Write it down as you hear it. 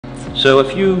So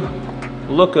if you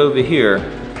look over here,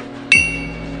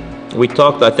 we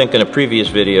talked, I think in a previous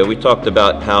video, we talked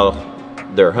about how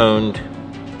they're honed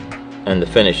and the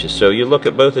finishes. So you look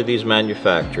at both of these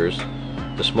manufacturers,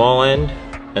 the small end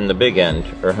and the big end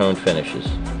are honed finishes.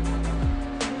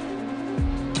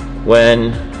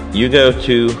 When you go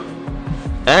to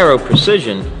Aero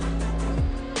Precision,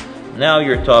 now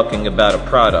you're talking about a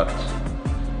product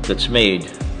that's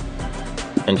made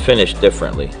and finished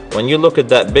differently. When you look at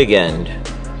that big end,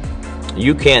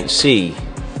 you can't see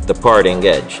the parting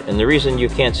edge. And the reason you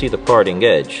can't see the parting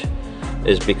edge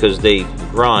is because they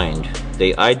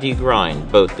ID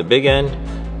grind both the big end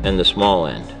and the small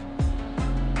end.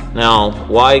 Now,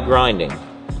 why grinding?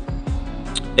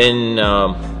 In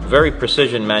very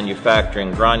precision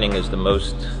manufacturing, grinding is the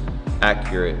most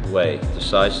accurate way to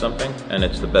size something, and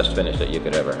it's the best finish that you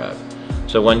could ever have.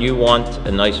 So when you want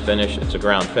a nice finish, it's a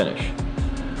ground finish.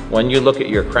 When you look at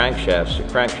your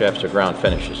crankshafts are ground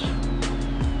finishes.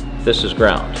 This is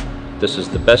ground. This is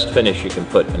the best finish you can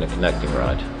put in a connecting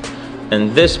rod.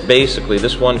 And this basically,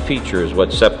 this one feature is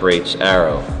what separates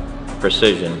Aero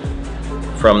Precision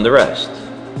from the rest.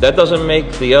 That doesn't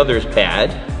make the others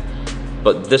bad,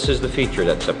 but this is the feature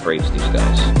that separates these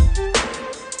guys.